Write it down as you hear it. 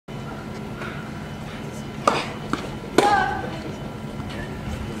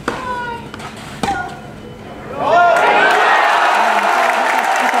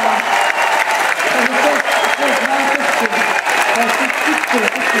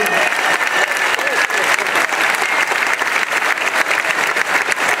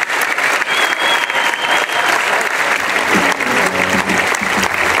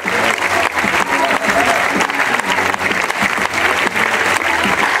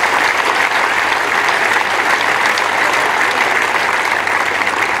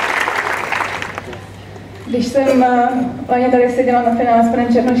Když jsem loni tady seděla na finále s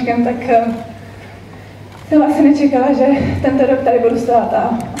panem Černoškem, tak jsem asi nečekala, že tento rok tady budu stát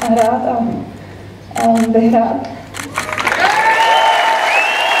a hrát a vyhrát.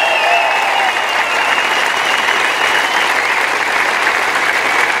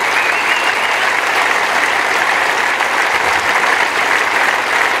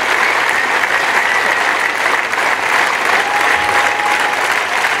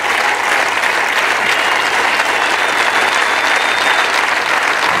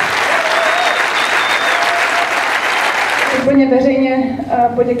 Úplně veřejně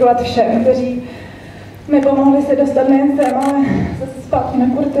poděkovat všem, kteří mi pomohli se dostat nejen sem, ale zase zpátky na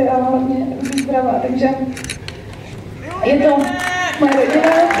kurty a hlavně být zdravá. Takže je to moje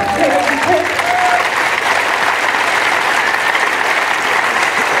rodina,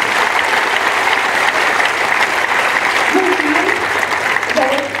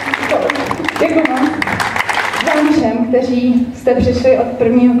 děkuji vám všem, kteří jste přišli od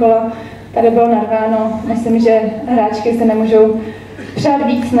prvního kola. Tady bylo narváno, myslím, že hráčky se nemůžou přát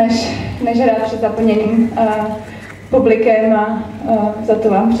víc, než hrát před zaplněným publikem a za to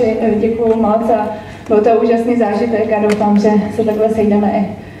vám děkuju moc a byl to úžasný zážitek a doufám, že se takhle sejdeme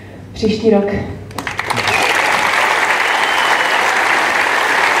i příští rok.